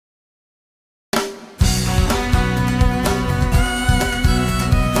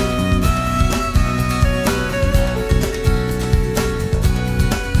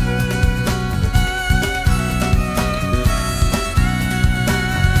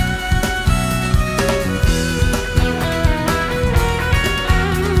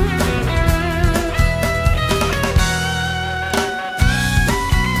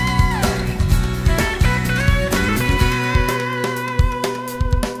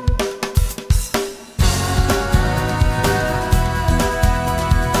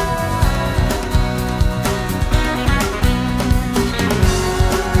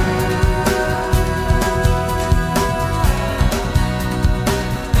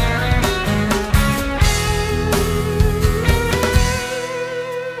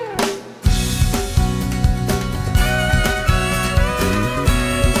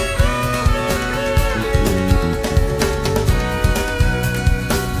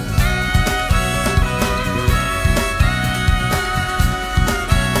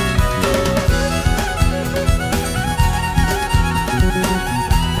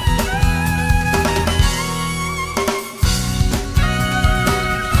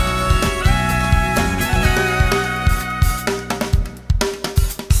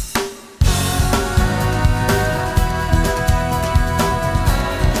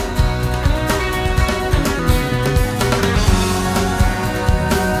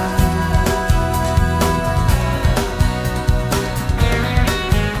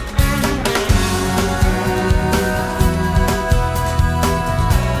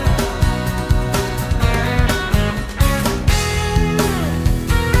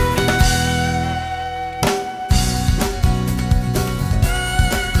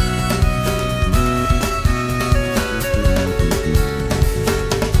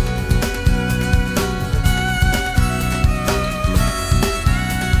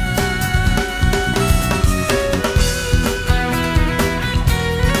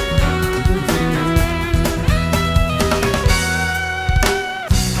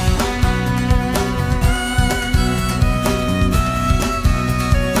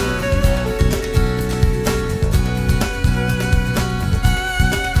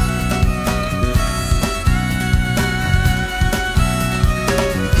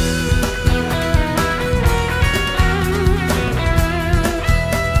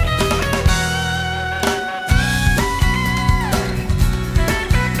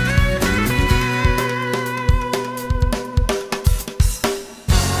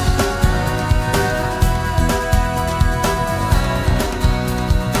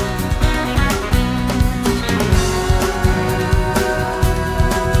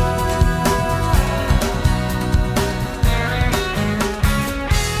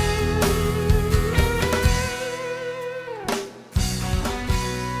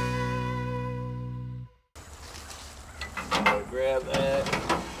grab that,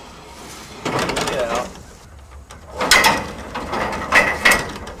 get out,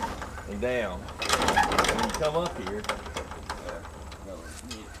 and down. And when you come up here,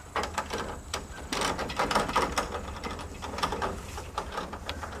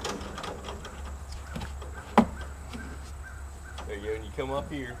 there you go, and you come up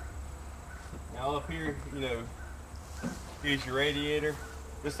here. Now up here, you know, here's your radiator.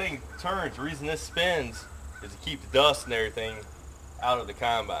 This thing turns. The reason this spins is to keep the dust and everything out of the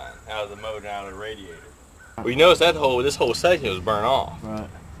combine, out of the motor, out of the radiator. Well, you notice that this whole section was burnt off. Right.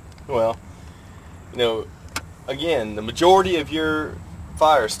 Well, you know, again, the majority of your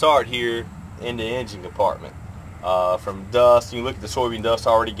fires start here in the engine compartment. From dust, you look at the soybean dust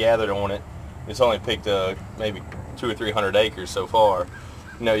already gathered on it. It's only picked maybe 200 or 300 acres so far.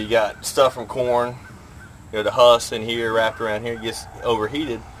 You know, you got stuff from corn. You know, the husk in here, wrapped around here, gets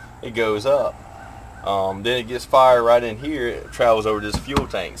overheated, it goes up. Then it gets fired right in here, it travels over to this fuel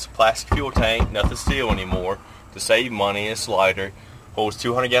tank. It's a plastic fuel tank, nothing steel anymore. To save money, it's lighter. Holds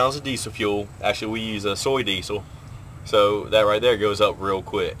 200 gallons of diesel fuel. Actually, we use a soy diesel. So that right there goes up real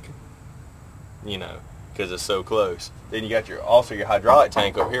quick. You know, because it's so close. Then you got also your hydraulic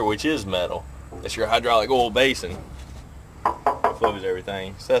tank over here, which is metal. That's your hydraulic oil basin. It flows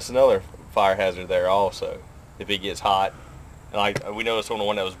everything. So that's another fire hazard there also, if it gets hot. And like we noticed on the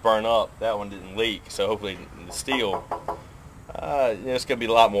one that was burned up, that one didn't leak, so hopefully the steel, you know, it's going to be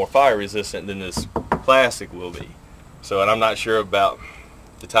a lot more fire resistant than this plastic will be. So, and I'm not sure about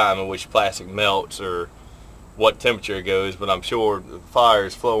the time in which plastic melts or what temperature it goes, but I'm sure the fire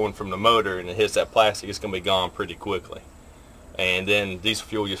is flowing from the motor and it hits that plastic, it's going to be gone pretty quickly. And then diesel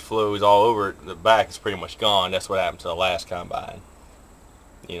fuel just flows all over it. The back is pretty much gone. That's what happened to the last combine,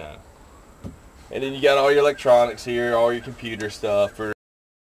 you know. And then you got all your electronics here, all your computer stuff.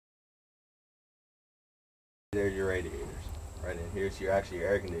 There's your radiators. Right in here, so actually your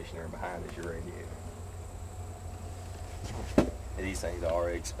air conditioner, and behind is your radiator. And these things are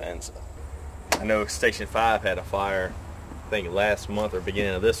already expensive. I know Station 5 had a fire, I think last month or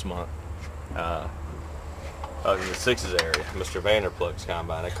beginning of this month, up in the 6's area. Mr. Vanderplug's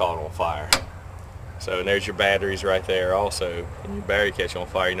combine, they caught on fire. So, and there's your batteries right there also. And your battery catch on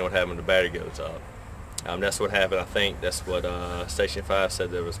fire, you know what happened when the battery goes up. That's what happened, I think. That's what Station 5 said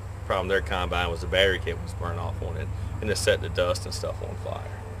there was a problem. Their combine was the battery kit was burned off on it. And it set the dust and stuff on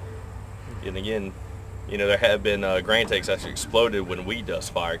fire. And again, you know, there have been grain tanks actually exploded when wheat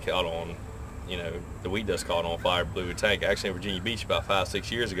dust fire caught on, you know, the wheat dust caught on fire, blew a tank. Actually in Virginia Beach about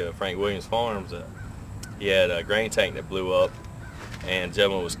 5-6 years ago, Frank Williams Farms, he had a grain tank that blew up and the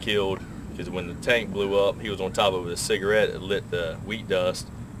gentleman was killed. Because when the tank blew up, he was on top of a cigarette. It lit the wheat dust.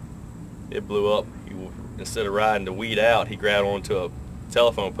 It blew up. Instead of riding the wheat out, he grabbed onto a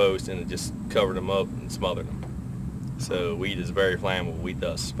telephone post and it just covered him up and smothered him. So wheat is very flammable, wheat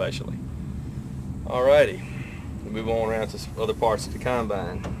dust especially. Alrighty, we'll move on around to other parts of the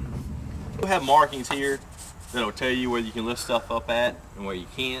combine. We have markings here that will tell you where you can lift stuff up at and where you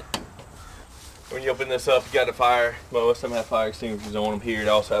can't. When you open this up, you got the fire. Most of them have fire extinguishers on them here. They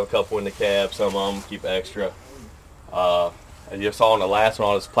also have a couple in the cab. Some of them keep extra. As you saw in the last one,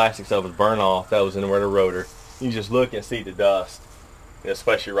 all this plastic stuff was burned off. That was in where the rotor. You just look and see the dust,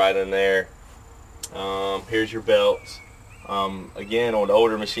 especially right in there. Here's your belts. Again, on the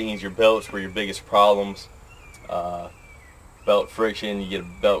older machines, your belts were your biggest problems. Belt friction, you get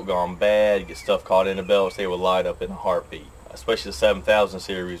a belt gone bad, you get stuff caught in the belts, they will light up in a heartbeat. Especially the 7000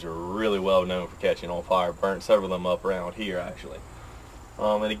 series are really well known for catching on fire. Burnt several of them up around here actually.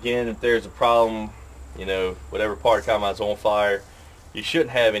 And again, if there's a problem, you know, whatever part of the combine's on fire, you shouldn't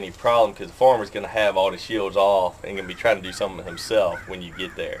have any problem because the farmer's going to have all the shields off and going to be trying to do something himself when you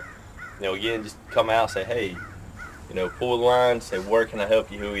get there. You know, again, just come out and say, hey, you know, pull the line, say, where can I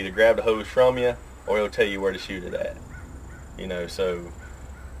help you? He'll either grab the hose from you or he'll tell you where to shoot it at. You know, so,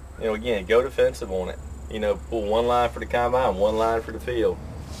 you know, again, go defensive on it. You know, pull one line for the combine, one line for the field.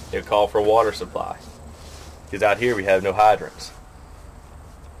 He'll call for a water supply. Because out here we have no hydrants.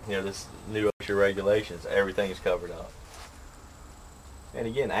 You know, this new OSHA regulations, everything is covered up. And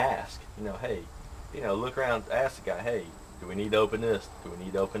again, ask. You know, hey, you know, look around, ask the guy, hey, do we need to open this? Do we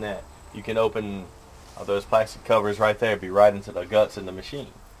need to open that? You can open those plastic covers right there, be right into the guts in the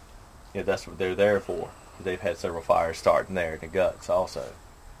machine. You know, that's what they're there for. They've had several fires starting there in the guts also.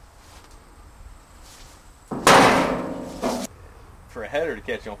 For a header to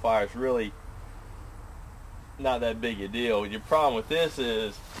catch on fire is really not that big a deal. Your problem with this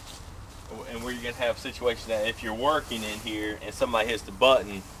is, and where you're going to have a situation that if you're working in here and somebody hits the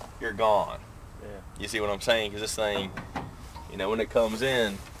button, you're gone. Yeah. You see what I'm saying? Because this thing, you know, when it comes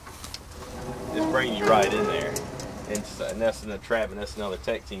in, it's bringing you right in there. and that's another trap, and that's another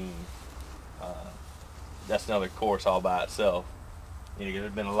tech team. That's another course all by itself. You know,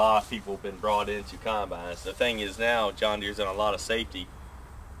 there's been a lot of people been brought into combines. The thing is now, John Deere's done a lot of safety.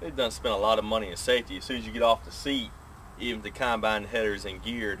 They've spent a lot of money in safety. As soon as you get off the seat, even the combine header's in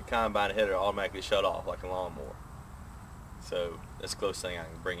gear, the combine header automatically shut off like a lawnmower. So that's the closest thing I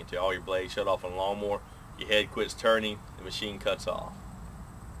can bring it to. All your blades shut off on a lawnmower, your head quits turning, the machine cuts off.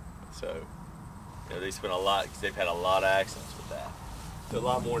 So, you know, they spent a lot, because they've had a lot of accidents with that. It's a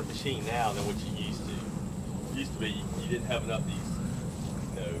lot more in the machine now than what you used to. It used to be, you didn't have enough of these,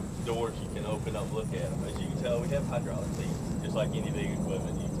 you know, doors you can open up and look at them. As you can tell, we have hydraulic seats, just like any big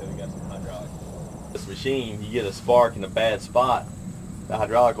equipment. You can tell we got some hydraulic. This machine, you get a spark in a bad spot, the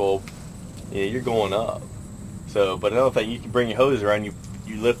hydraulic oil, you know, you're going up. So, but another thing, you can bring your hose around, you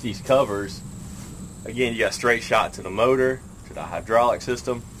lift these covers. Again, you got a straight shot to the motor, to the hydraulic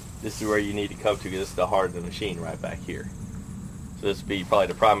system. This is where you need to come to, because this is the heart of the machine right back here. So this would be probably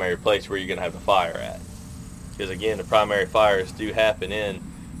the primary place where you're going to have the fire at. Because again, the primary fires do happen in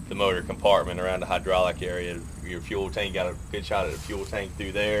the motor compartment around the hydraulic area. Your fuel tank, got a good shot at the fuel tank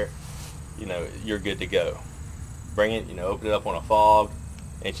through there. You know, you're good to go. Bring it, you know, open it up on a fog,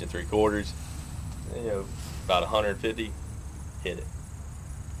 1 3/4, you know, about 150, hit it.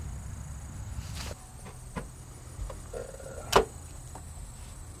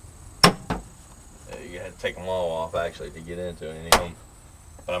 You had to take them all off actually to get into any of them,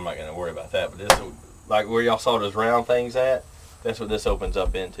 but I'm not going to worry about that. But this, like where y'all saw those round things at, that's what this opens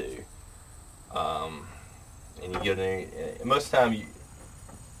up into. And you get in, most of the time,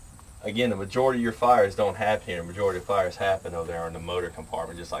 again, the majority of your fires don't happen here. The majority of fires happen over there in the motor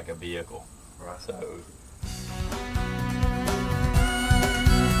compartment, just like a vehicle. Right. So